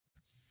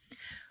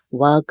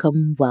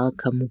Welcome,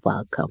 welcome,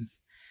 welcome.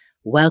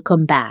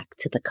 Welcome back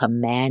to the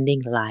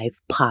Commanding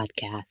Life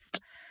podcast.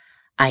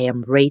 I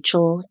am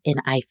Rachel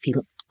and I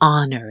feel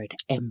honored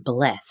and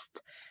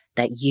blessed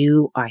that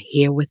you are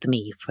here with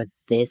me for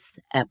this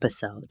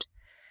episode.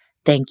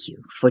 Thank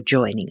you for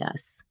joining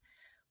us.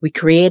 We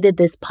created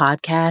this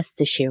podcast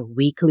to share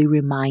weekly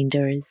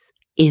reminders,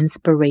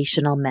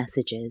 inspirational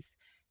messages,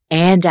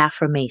 and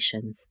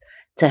affirmations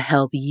to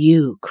help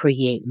you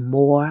create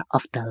more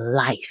of the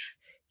life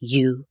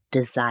you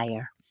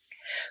desire.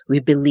 We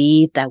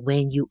believe that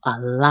when you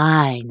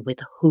align with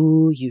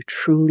who you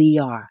truly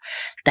are,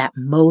 that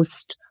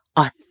most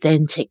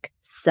authentic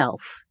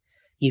self,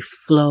 you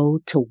flow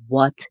to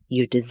what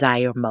you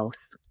desire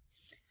most.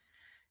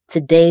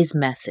 Today's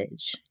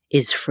message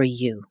is for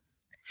you,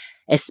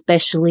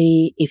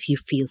 especially if you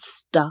feel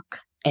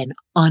stuck and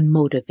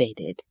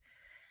unmotivated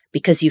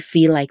because you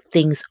feel like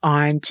things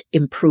aren't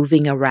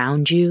improving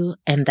around you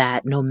and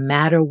that no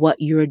matter what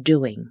you're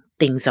doing,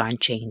 things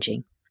aren't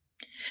changing.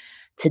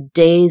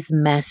 Today's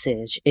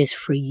message is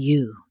for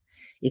you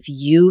if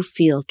you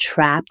feel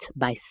trapped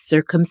by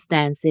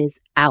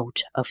circumstances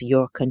out of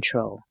your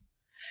control.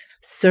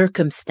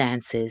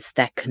 Circumstances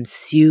that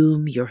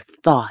consume your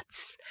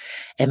thoughts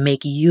and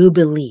make you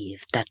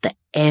believe that the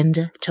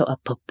end to a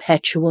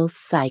perpetual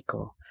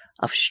cycle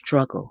of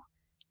struggle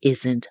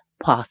isn't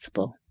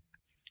possible.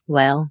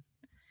 Well,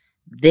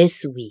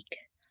 this week,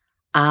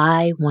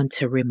 I want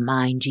to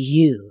remind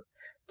you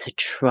to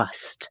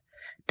trust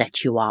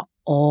that you are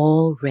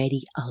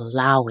already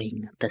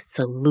allowing the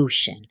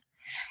solution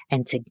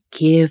and to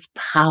give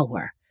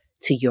power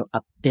to your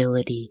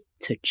ability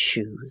to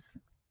choose.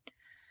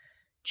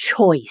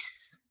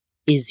 Choice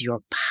is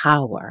your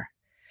power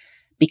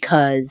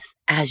because,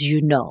 as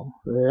you know,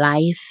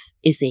 life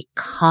is a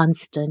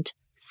constant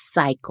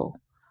cycle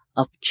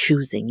of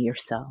choosing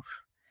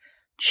yourself,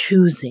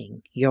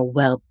 choosing your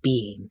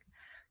well-being,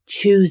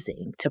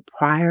 choosing to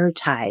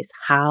prioritize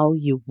how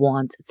you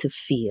want to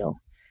feel.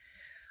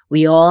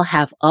 We all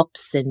have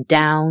ups and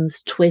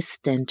downs,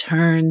 twists and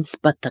turns,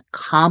 but the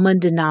common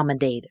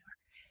denominator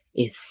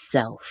is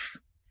self.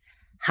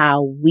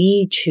 How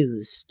we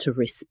choose to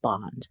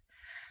respond,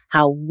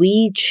 how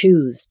we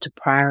choose to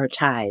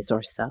prioritize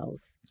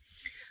ourselves.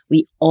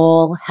 We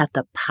all have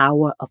the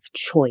power of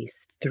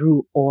choice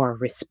through our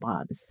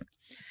response.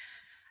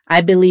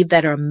 I believe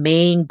that our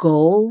main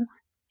goal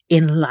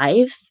in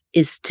life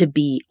is to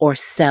be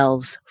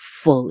ourselves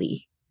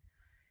fully.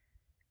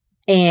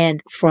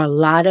 And for a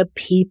lot of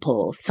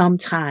people,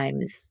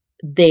 sometimes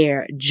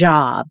their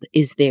job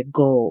is their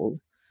goal.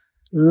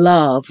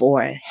 Love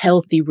or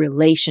healthy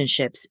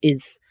relationships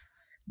is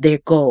their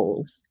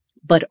goal.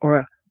 But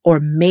our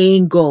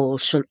main goal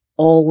should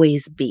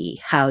always be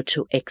how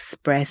to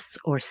express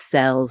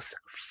ourselves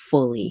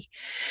fully.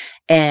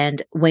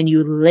 And when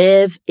you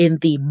live in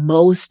the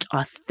most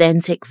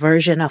authentic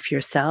version of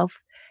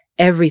yourself,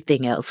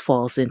 everything else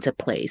falls into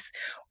place.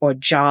 Or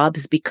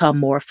jobs become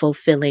more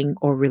fulfilling,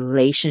 or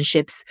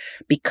relationships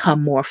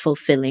become more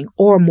fulfilling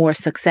or more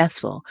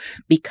successful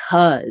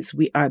because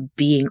we are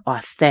being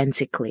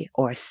authentically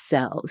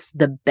ourselves,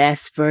 the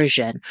best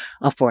version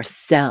of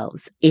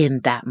ourselves in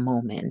that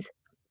moment.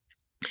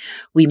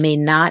 We may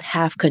not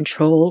have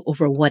control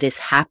over what is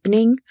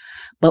happening,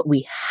 but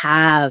we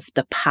have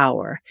the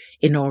power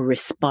in our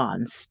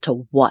response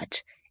to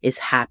what is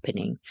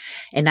happening.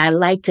 And I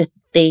like to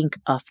think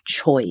of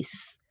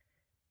choice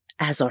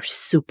as our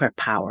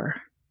superpower.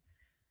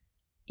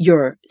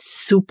 Your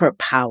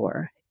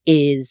superpower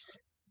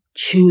is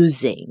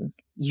choosing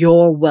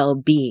your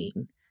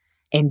well-being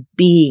and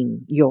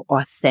being your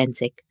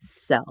authentic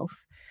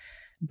self.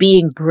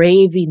 Being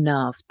brave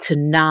enough to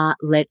not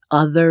let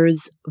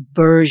others'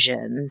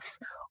 versions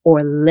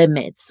or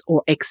limits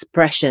or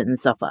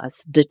expressions of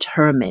us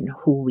determine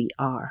who we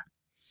are.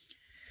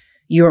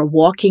 You're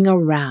walking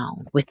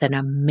around with an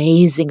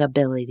amazing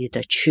ability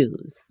to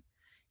choose.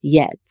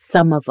 Yet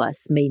some of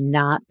us may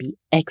not be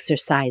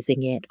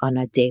exercising it on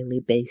a daily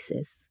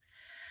basis.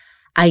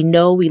 I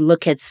know we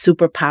look at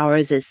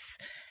superpowers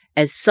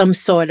as some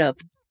sort of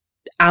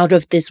out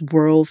of this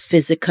world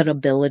physical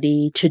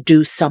ability to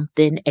do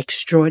something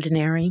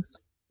extraordinary.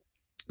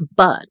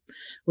 But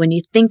when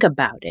you think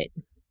about it,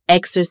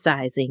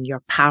 exercising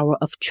your power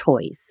of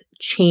choice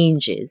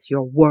changes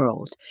your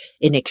world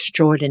in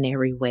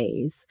extraordinary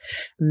ways.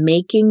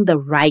 Making the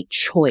right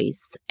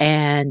choice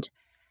and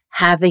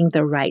having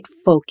the right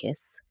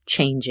focus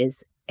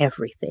changes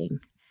everything.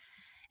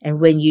 And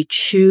when you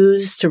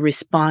choose to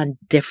respond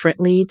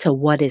differently to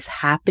what is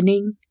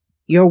happening,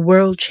 your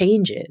world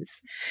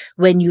changes.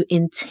 When you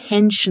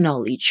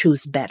intentionally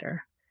choose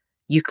better,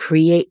 you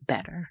create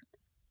better.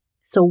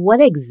 So what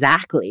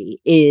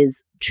exactly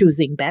is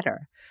choosing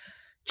better?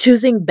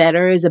 Choosing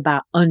better is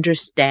about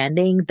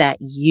understanding that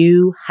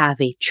you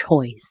have a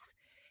choice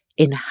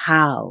in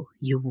how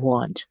you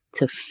want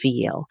to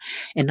feel.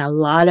 And a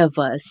lot of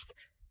us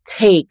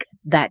take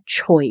that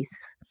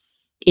choice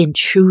in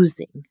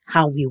choosing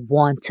how we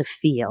want to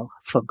feel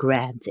for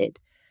granted.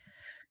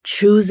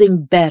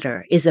 Choosing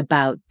better is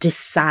about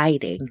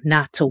deciding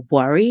not to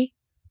worry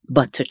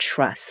but to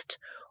trust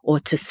or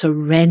to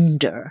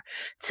surrender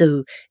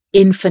to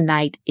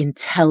infinite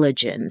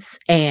intelligence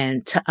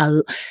and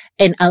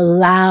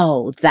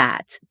allow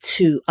that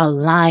to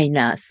align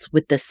us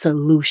with the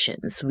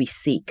solutions we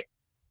seek.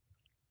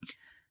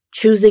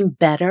 Choosing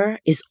better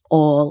is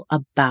all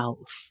about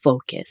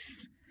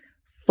focus.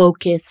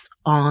 Focus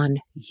on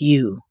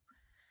you.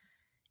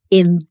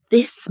 In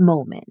this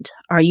moment,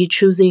 are you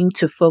choosing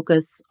to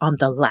focus on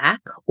the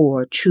lack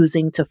or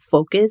choosing to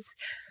focus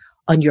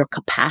on your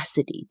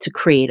capacity to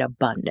create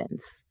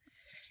abundance?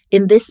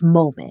 In this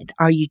moment,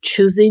 are you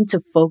choosing to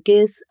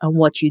focus on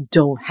what you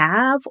don't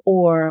have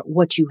or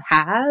what you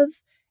have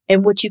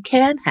and what you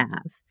can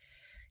have?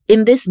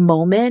 In this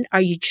moment,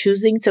 are you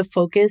choosing to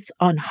focus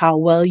on how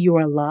well you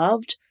are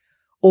loved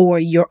or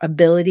your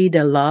ability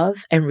to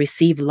love and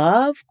receive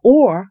love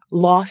or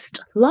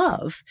lost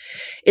love?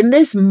 In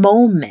this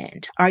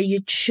moment, are you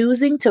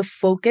choosing to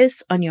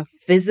focus on your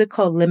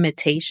physical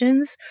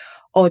limitations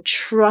or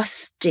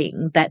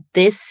trusting that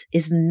this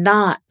is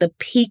not the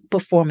peak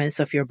performance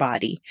of your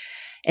body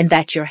and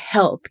that your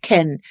health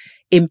can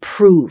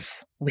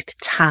improve with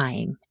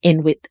time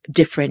and with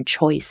different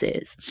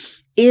choices?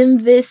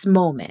 In this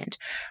moment,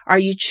 are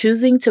you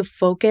choosing to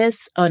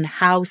focus on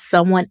how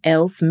someone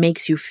else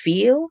makes you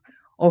feel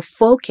or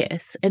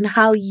focus on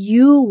how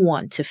you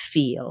want to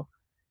feel?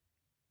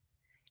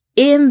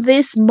 In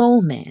this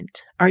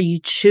moment, are you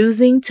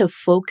choosing to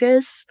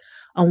focus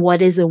on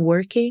what isn't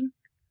working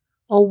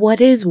or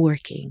what is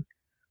working?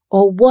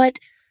 Or what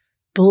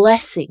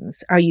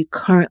blessings are you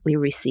currently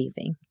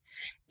receiving?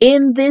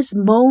 In this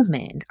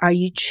moment, are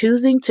you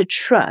choosing to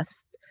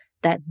trust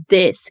that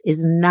this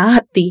is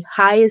not the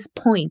highest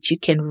point you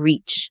can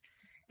reach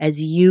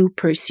as you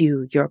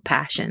pursue your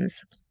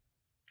passions?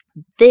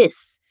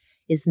 This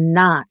is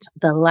not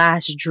the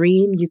last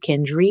dream you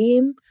can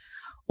dream,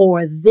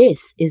 or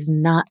this is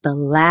not the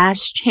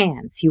last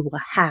chance you will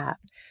have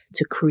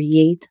to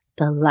create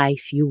the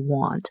life you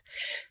want.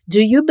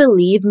 Do you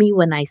believe me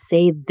when I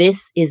say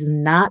this is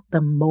not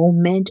the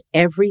moment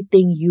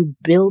everything you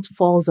build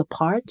falls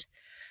apart,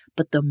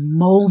 but the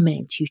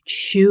moment you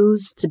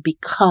choose to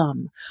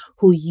become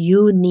who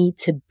you need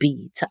to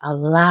be to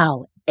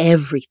allow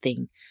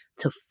everything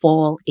to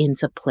fall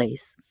into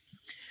place?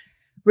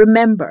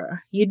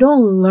 Remember, you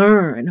don't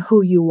learn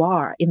who you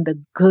are in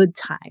the good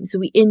times.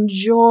 We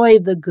enjoy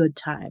the good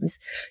times.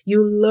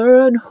 You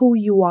learn who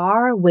you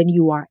are when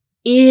you are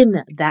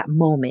in that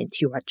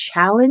moment. You are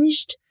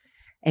challenged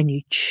and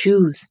you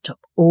choose to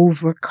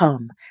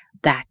overcome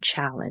that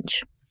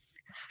challenge.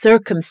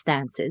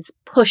 Circumstances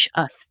push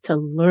us to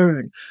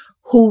learn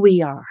who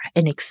we are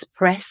and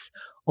express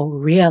or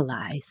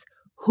realize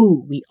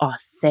who we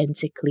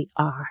authentically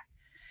are.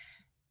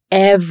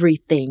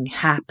 Everything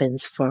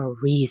happens for a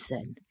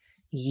reason.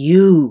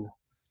 You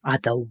are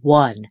the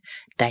one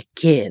that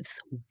gives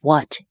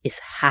what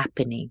is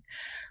happening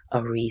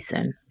a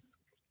reason.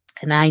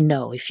 And I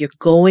know if you're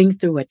going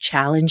through a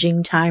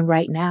challenging time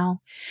right now,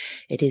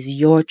 it is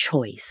your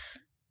choice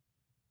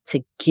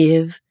to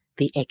give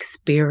the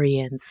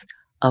experience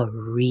a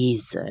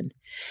reason.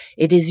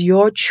 It is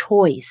your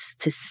choice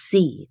to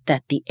see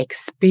that the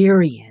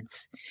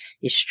experience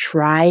is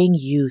trying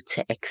you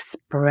to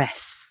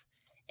express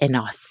an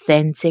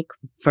authentic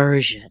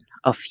version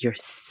of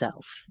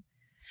yourself.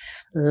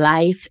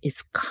 Life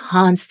is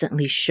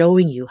constantly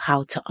showing you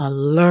how to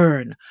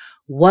unlearn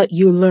what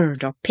you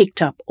learned or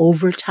picked up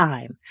over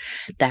time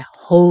that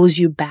holds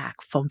you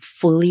back from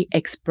fully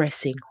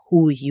expressing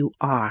who you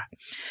are.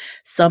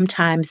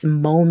 Sometimes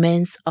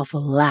moments of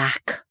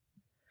lack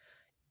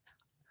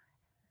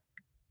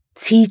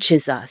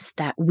teaches us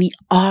that we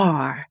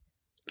are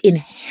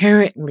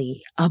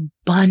inherently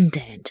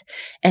abundant,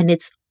 and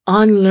it's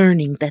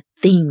unlearning the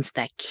things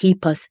that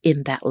keep us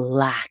in that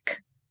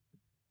lack.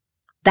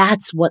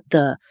 That's what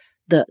the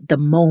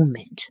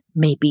moment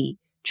may be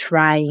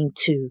trying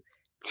to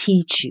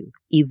teach you.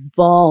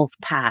 Evolve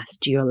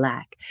past your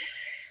lack.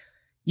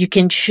 You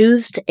can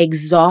choose to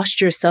exhaust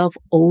yourself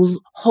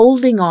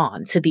holding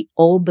on to the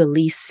old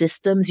belief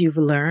systems you've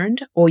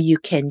learned, or you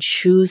can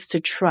choose to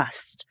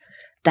trust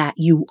that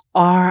you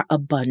are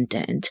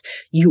abundant,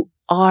 you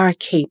are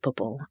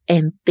capable,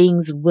 and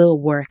things will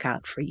work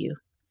out for you.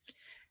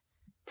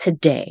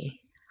 Today,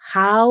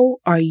 how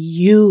are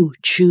you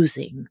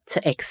choosing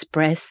to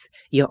express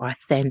your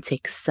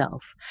authentic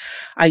self?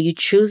 Are you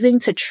choosing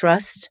to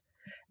trust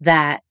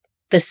that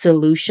the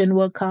solution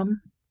will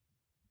come?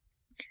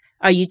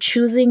 Are you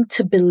choosing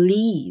to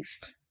believe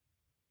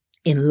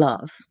in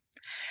love?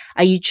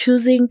 Are you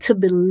choosing to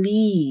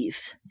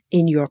believe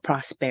in your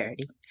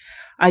prosperity?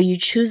 Are you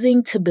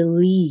choosing to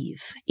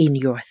believe in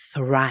your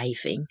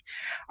thriving?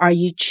 Are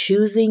you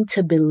choosing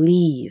to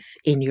believe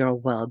in your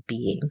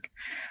well-being?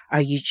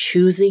 Are you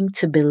choosing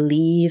to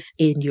believe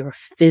in your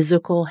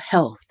physical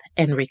health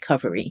and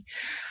recovery?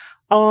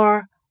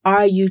 Or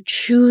are you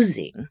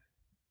choosing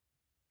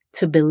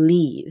to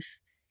believe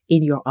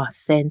in your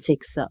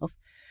authentic self?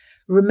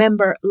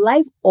 Remember,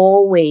 life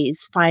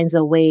always finds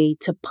a way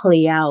to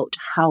play out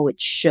how it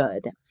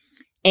should.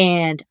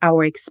 And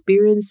our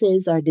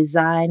experiences are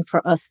designed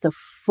for us to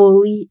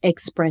fully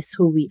express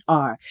who we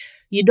are.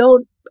 You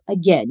don't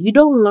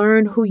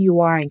learn who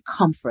you are in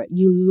comfort.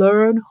 You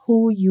learn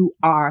who you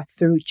are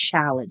through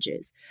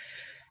challenges.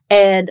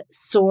 And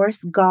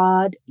source,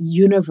 God,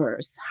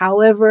 universe,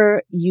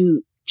 however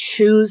you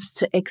choose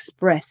to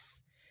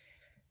express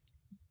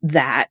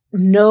that,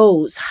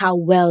 knows how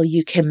well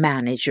you can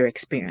manage your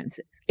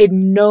experiences. It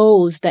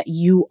knows that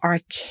you are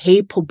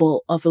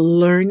capable of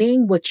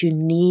learning what you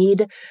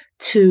need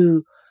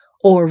to,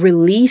 or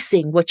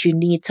releasing what you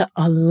need to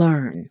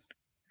unlearn,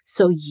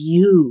 so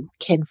you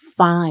can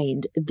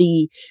find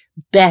the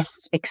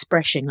best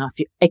expression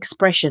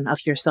of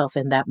yourself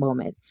in that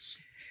moment.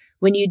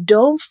 When you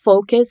don't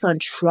focus on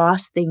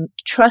trusting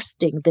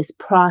this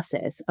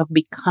process of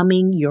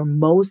becoming your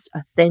most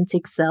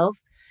authentic self,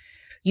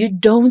 you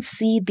don't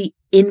see the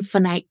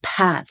infinite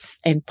paths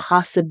and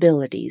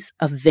possibilities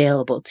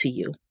available to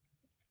you.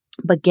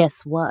 But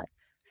guess what?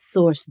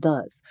 Source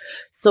does.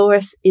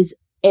 Source is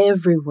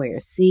everywhere,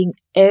 seeing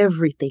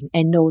everything,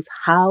 and knows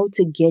how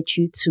to get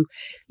you to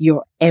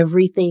your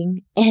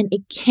everything, and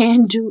it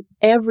can do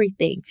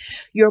everything.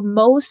 Your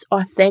most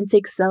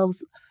authentic self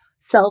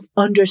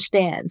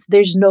understands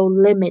there's no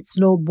limits,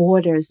 no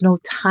borders, no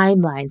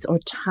timelines or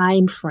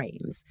time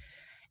frames.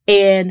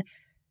 And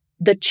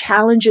the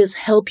challenges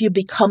help you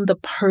become the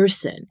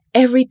person.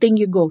 Everything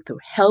you go through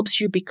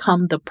helps you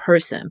become the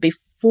person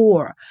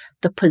before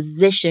the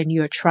position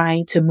you're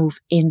trying to move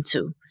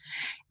into.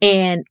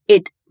 And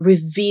it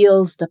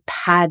reveals the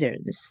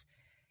patterns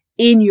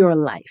in your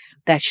life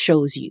that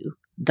shows you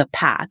the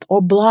path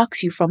or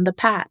blocks you from the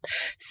path.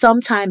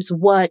 Sometimes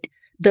what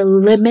the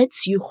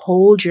limits you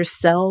hold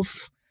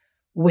yourself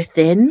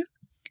within,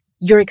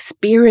 your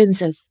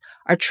experiences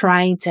are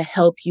trying to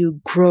help you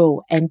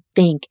grow and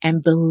think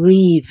and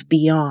live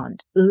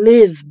beyond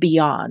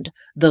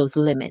those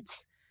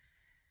limits.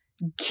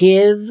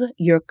 Give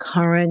your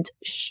current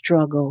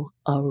struggle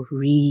a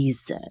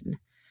reason.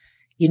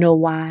 You know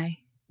why?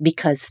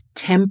 Because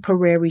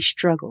temporary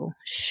struggle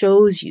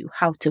shows you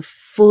how to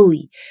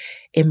fully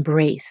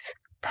embrace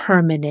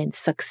permanent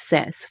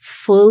success,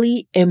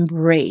 fully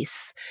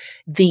embrace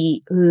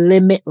the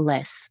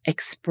limitless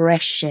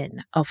expression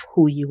of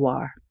who you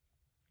are.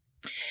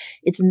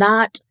 It's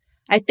not,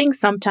 I think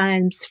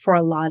sometimes for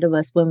a lot of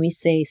us, when we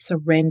say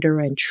surrender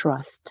and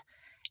trust,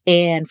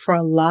 and for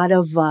a lot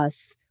of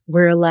us,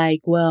 we're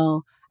like,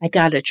 well, I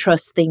gotta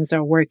trust things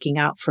are working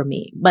out for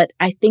me. But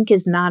I think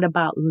it's not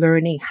about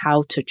learning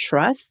how to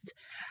trust.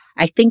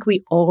 I think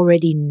we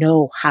already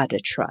know how to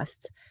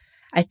trust.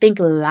 I think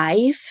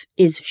life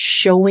is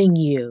showing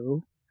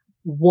you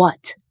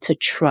what to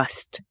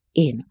trust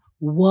in.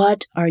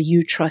 What are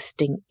you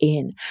trusting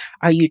in?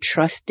 Are you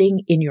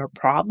trusting in your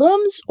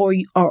problems, or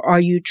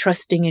are you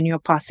trusting in your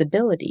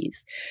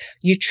possibilities?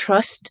 You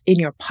trust in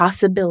your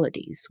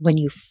possibilities when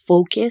you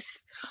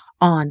focus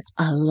on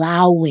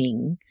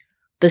allowing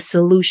the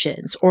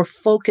solutions, or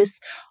focus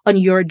on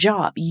your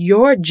job.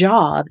 Your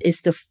job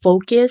is to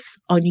focus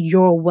on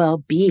your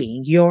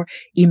well-being, your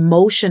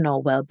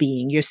emotional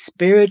well-being, your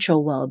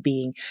spiritual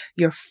well-being,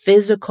 your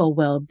physical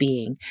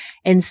well-being.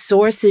 And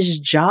Source's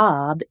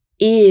job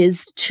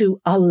is to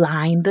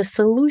align the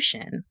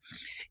solution,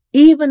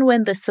 even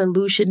when the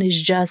solution is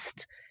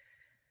just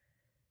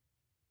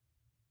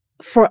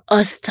for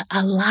us to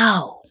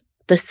allow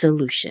the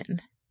solution.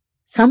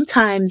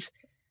 Sometimes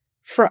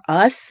for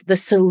us, the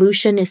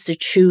solution is to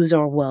choose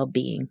our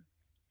well-being.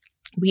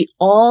 We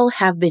all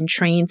have been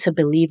trained to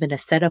believe in a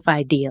set of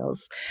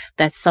ideals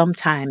that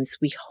sometimes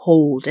we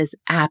hold as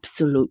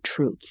absolute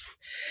truths.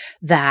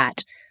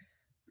 That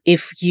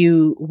if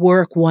you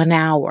work 1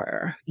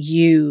 hour,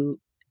 you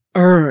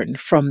earn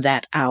from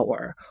that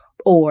hour.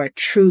 Or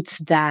truths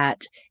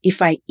that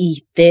if I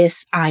eat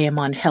this, I am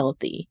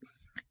unhealthy.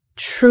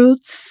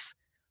 Truths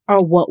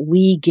are what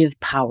we give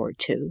power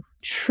to.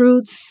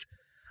 Truths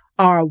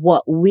are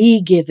what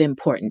we give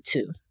importance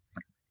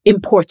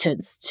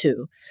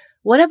to.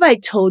 What if I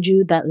told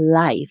you that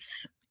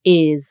life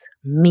is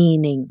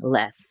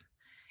meaningless?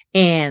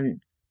 And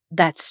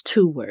that's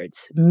 2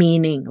 words,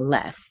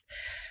 meaningless.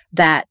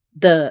 That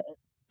the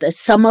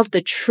some of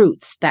the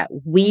truths that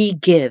we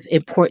give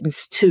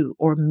importance to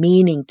or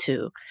meaning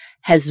to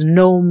has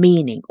no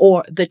meaning,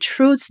 or the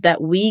truths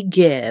that we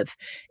give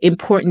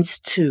importance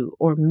to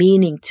or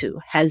meaning to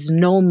has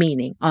no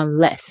meaning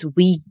unless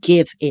we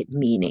give it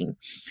meaning.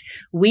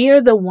 We are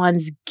the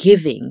ones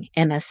giving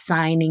and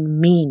assigning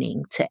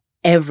meaning to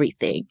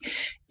everything,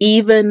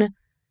 even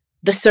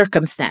the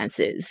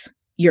circumstances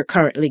you're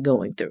currently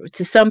going through.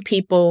 To some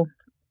people,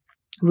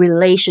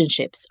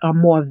 relationships are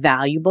more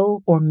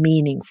valuable or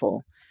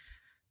meaningful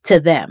to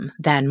them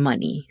than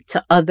money.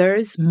 To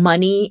others,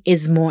 money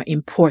is more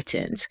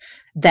important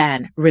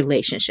than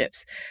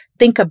relationships.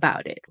 Think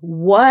about it.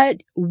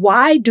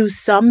 Why do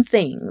some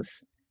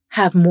things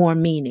have more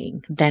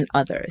meaning than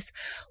others?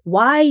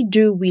 Why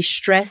do we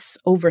stress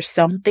over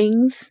some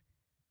things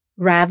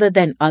rather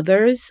than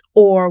others,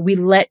 or we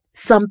let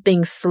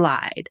something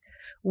slide?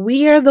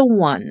 We are the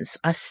ones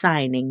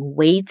assigning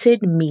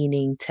weighted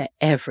meaning to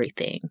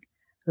everything.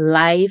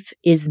 life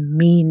is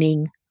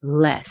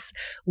meaningless.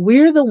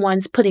 We're the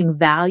ones putting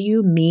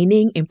value,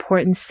 meaning,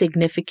 importance,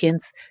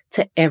 significance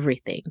to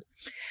everything.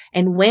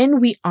 And when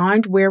we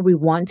aren't where we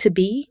want to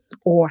be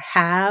or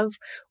have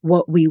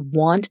what we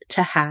want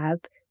to have,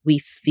 we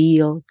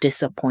feel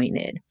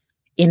disappointed.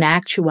 In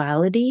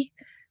actuality,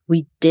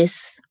 we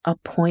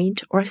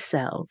disappoint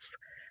ourselves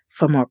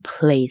from our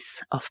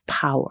place of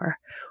power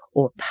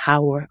or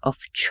power of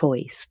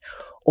choice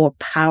or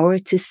power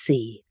to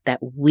see that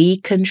we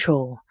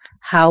control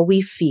how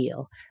we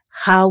feel,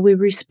 how we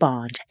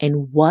respond,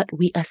 and what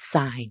we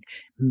assign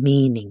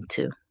meaning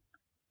to.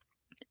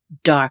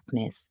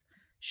 Darkness,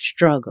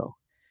 struggle,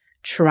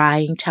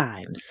 trying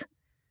times,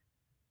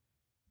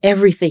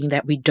 everything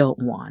that we don't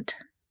want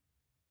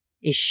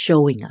is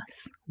showing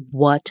us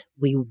what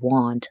we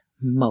want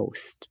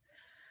most.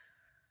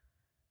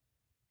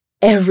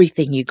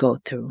 Everything you go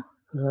through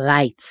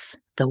lights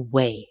the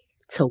way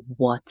to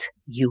what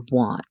you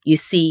want. You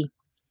see,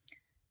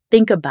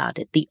 think about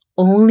it. The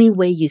only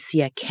way you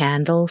see a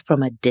candle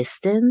from a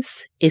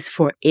distance is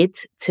for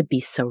it to be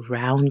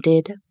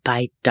surrounded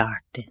by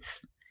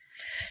darkness.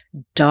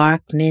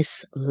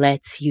 Darkness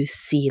lets you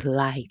see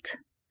light.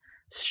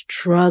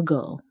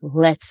 Struggle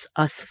lets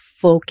us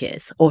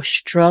focus, or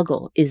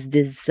struggle is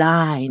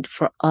designed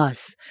for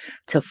us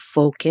to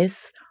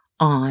focus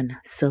on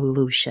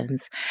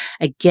solutions.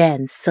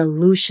 Again,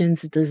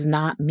 solutions does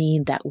not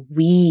mean that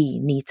we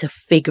need to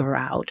figure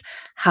out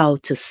how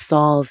to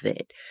solve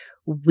it.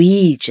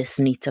 We just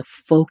need to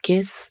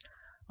focus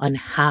on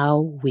how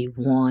we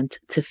want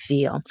to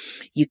feel.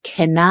 You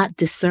cannot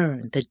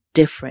discern the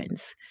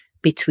difference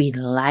between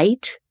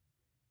light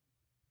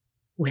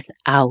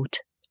without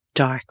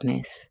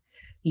darkness.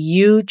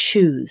 You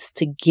choose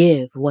to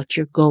give what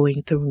you're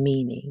going through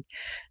meaning.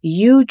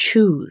 You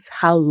choose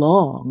how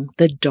long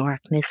the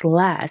darkness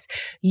lasts.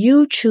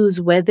 You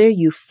choose whether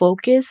you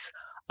focus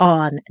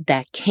on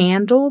that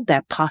candle,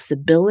 that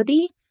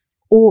possibility,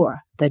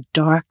 or the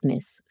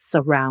darkness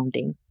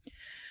surrounding.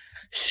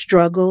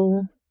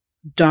 Struggle,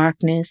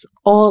 darkness,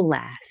 all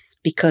lasts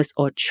because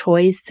our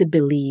choice to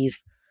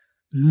believe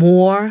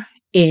more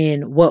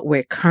in what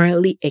we're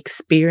currently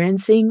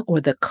experiencing or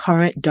the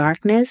current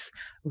darkness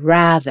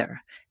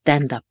rather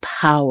than the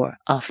power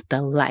of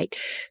the light.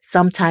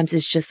 Sometimes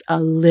it's just a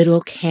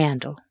little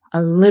candle.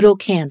 A little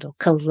candle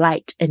could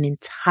light an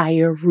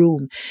entire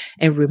room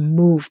and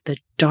remove the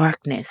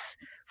darkness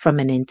from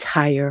an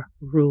entire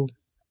room.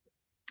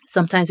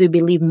 Sometimes we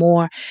believe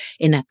more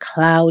in a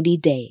cloudy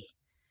day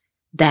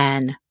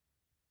than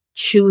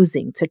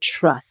choosing to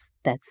trust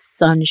that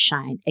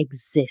sunshine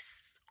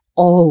exists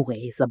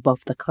always above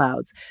the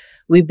clouds.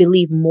 We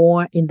believe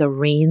more in the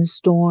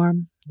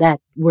rainstorm that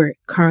we're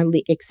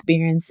currently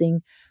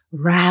experiencing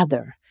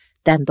rather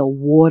than the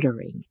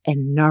watering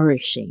and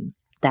nourishing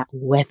that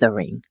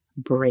weathering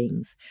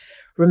brings.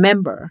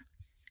 Remember,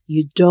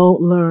 you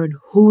don't learn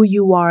who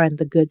you are in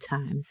the good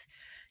times.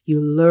 You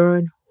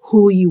learn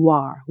who you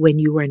are when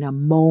you are in a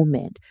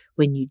moment,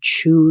 when you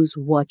choose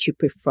what you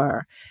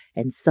prefer.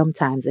 And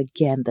sometimes,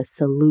 again, the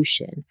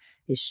solution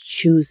is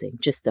choosing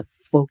just to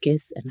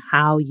focus on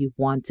how you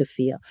want to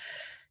feel.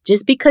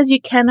 Just because you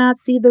cannot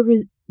see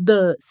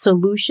the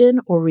solution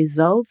or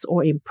results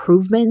or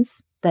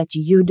improvements that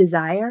you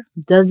desire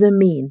doesn't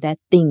mean that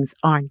things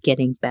aren't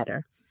getting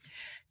better.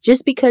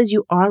 Just because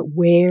you aren't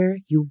where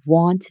you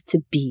want to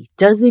be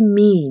doesn't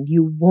mean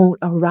you won't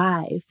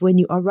arrive when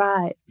you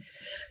arrive.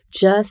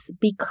 Just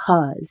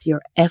because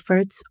your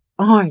efforts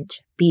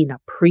aren't being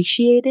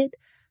appreciated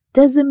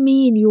doesn't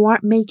mean you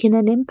aren't making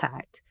an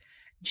impact.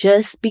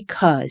 Just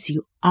because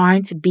you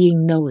aren't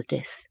being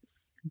noticed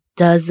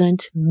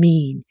doesn't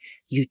mean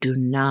you do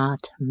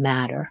not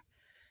matter.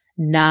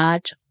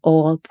 Not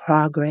all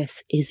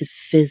progress is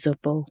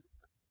visible.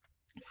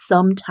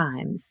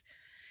 Sometimes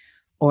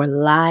our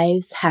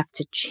lives have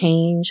to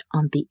change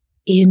on the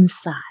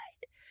inside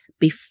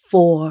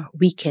before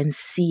we can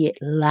see it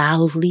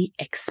loudly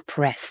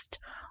expressed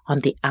on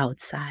the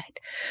outside.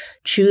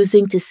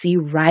 Choosing to see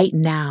right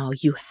now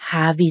you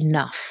have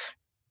enough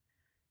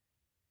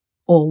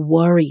or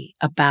worry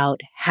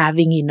about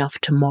having enough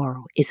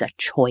tomorrow is a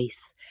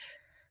choice.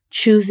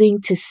 Choosing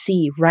to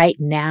see right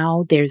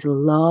now there's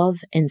love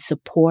and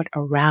support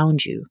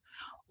around you,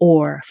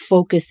 or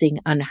focusing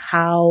on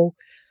how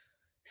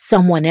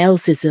someone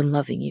else isn't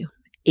loving you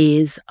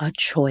is a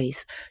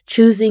choice.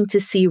 Choosing to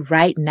see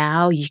right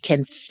now you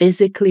can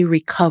physically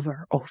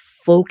recover or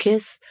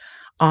focus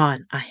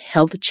on a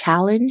health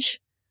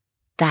challenge,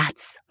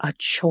 that's a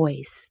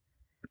choice.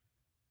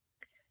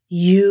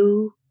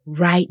 You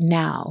right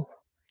now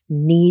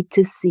need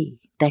to see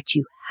that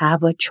you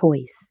have a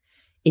choice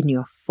in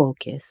your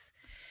focus.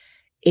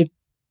 It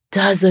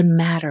doesn't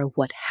matter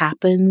what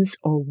happens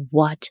or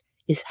what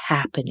is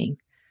happening.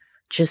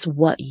 Just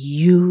what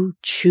you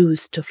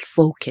choose to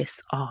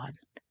focus on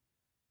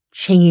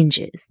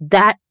changes.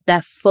 That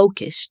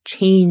focus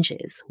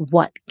changes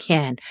what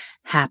can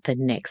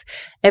happen next.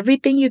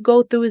 Everything you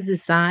go through is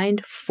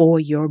designed for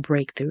your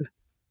breakthrough.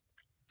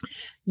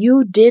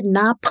 You did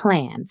not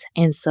plant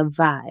and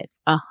survive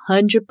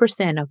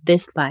 100% of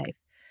this life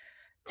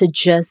to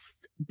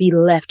just be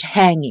left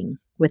hanging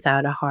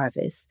without a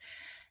harvest.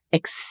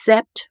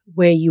 Accept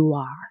where you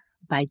are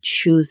by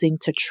choosing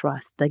to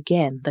trust.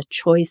 Again, the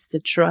choice to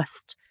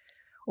trust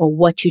or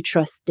what you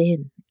trust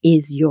in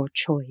is your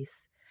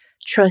choice.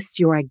 Trust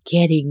you are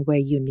getting where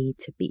you need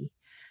to be.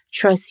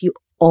 Trust you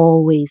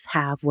always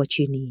have what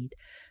you need.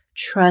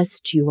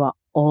 Trust you are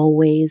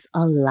always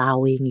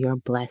allowing your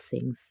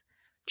blessings.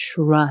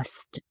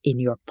 Trust in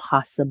your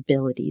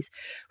possibilities.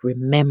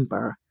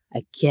 Remember,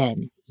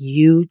 again,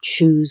 you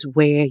choose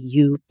where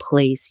you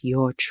place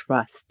your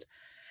trust.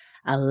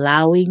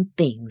 Allowing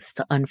things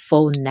to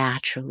unfold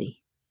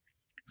naturally.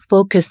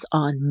 Focus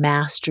on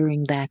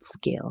mastering that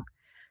skill.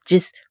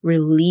 Just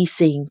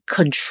releasing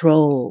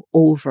control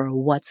over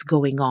what's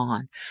going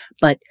on,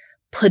 but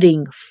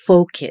putting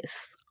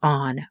focus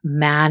on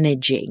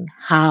managing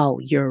how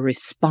you're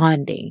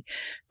responding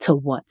to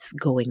what's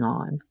going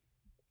on.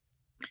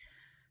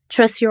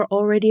 Trust you're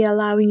already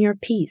allowing your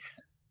peace.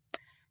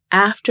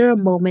 After a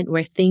moment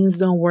where things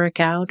don't work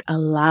out,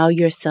 allow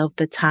yourself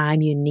the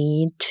time you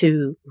need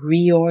to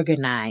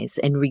reorganize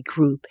and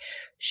regroup.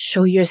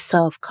 Show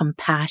yourself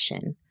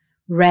compassion.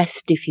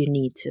 Rest if you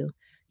need to.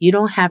 You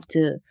don't have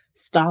to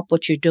stop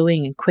what you're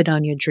doing and quit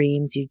on your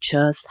dreams. You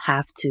just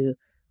have to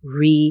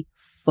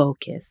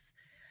refocus.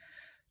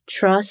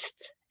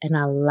 Trust and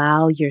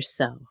allow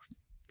yourself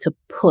to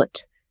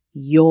put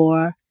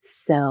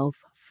yourself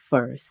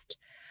first.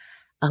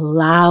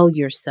 Allow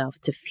yourself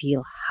to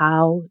feel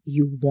how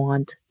you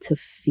want to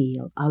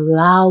feel.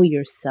 Allow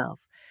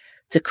yourself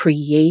to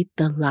create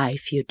the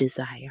life you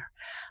desire.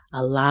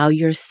 Allow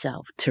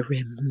yourself to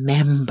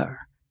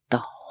remember the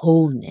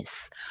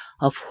wholeness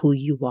of who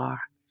you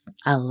are.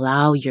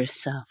 Allow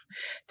yourself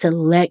to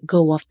let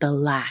go of the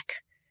lack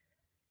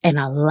and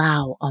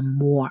allow a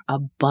more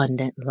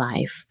abundant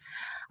life.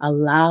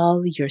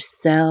 Allow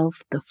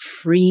yourself the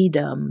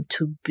freedom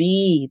to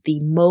be the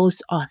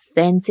most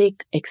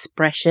authentic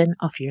expression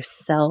of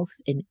yourself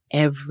in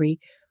every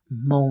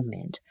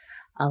moment.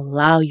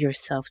 Allow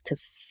yourself to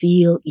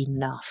feel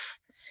enough,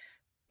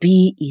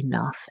 be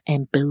enough,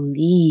 and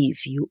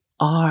believe you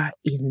are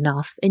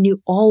enough and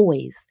you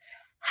always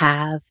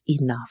have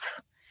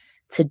enough.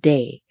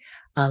 Today,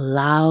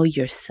 allow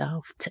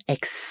yourself to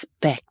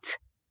expect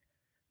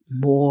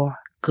more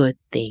good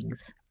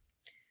things.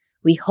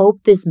 We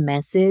hope this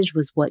message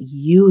was what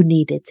you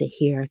needed to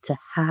hear to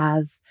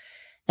have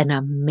an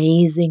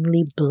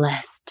amazingly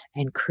blessed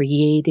and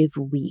creative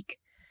week.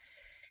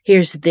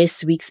 Here's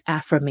this week's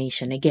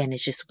affirmation. Again,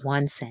 it's just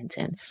one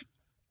sentence.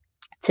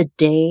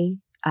 Today,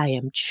 I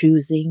am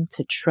choosing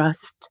to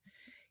trust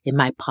in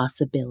my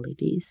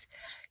possibilities.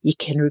 You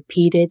can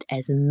repeat it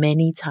as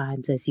many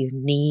times as you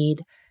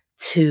need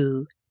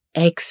to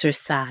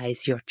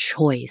exercise your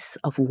choice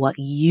of what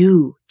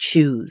you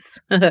choose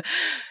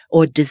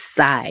or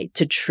decide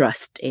to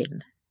trust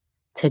in.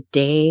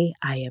 Today,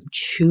 I am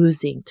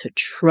choosing to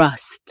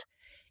trust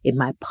in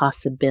my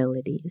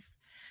possibilities.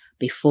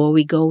 Before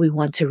we go, we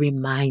want to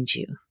remind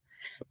you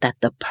that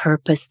the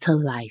purpose to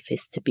life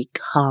is to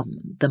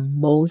become the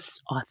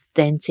most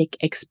authentic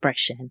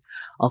expression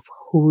of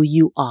who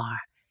you are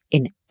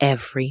in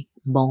every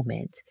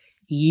moment.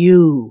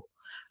 You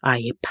are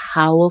a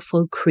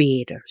powerful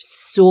creator,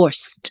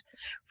 sourced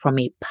from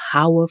a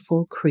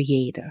powerful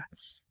creator.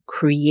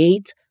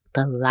 Create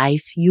the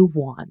life you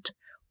want,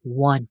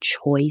 one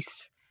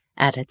choice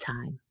at a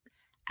time.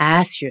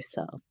 Ask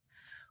yourself,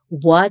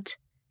 what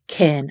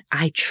can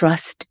I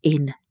trust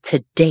in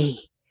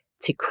today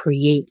to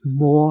create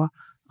more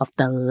of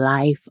the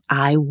life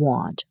I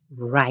want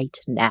right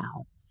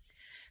now?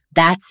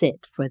 That's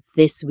it for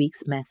this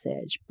week's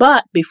message.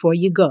 But before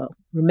you go,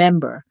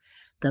 remember,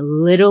 the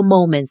little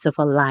moments of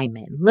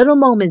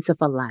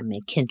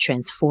alignment can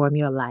transform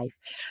your life.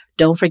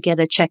 Don't forget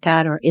to check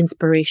out our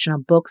inspirational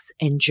books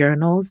and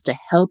journals to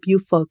help you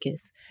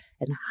focus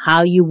on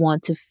how you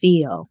want to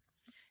feel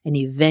and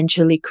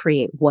eventually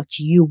create what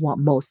you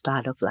want most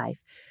out of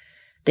life.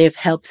 They've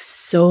helped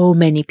so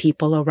many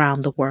people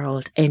around the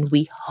world, and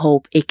we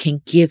hope it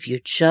can give you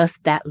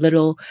just that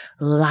little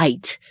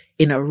light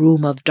in a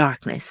room of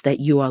darkness that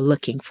you are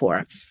looking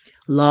for.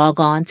 Log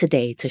on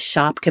today to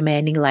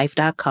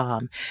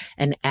shopcommandinglife.com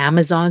and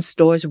Amazon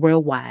stores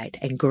worldwide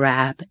and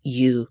grab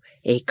you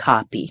a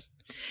copy.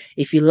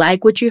 If you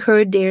like what you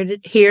heard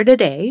here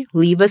today,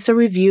 leave us a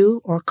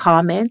review or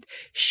comment,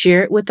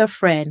 share it with a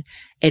friend,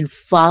 and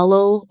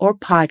follow our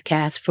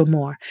podcast for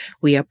more.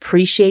 We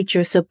appreciate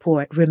your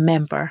support.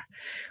 Remember,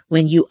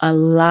 when you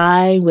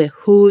align with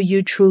who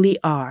you truly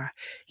are,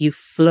 you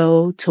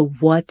flow to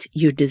what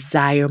you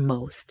desire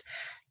most.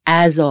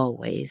 As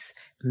always,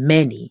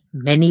 many,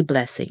 many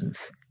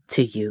blessings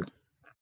to you.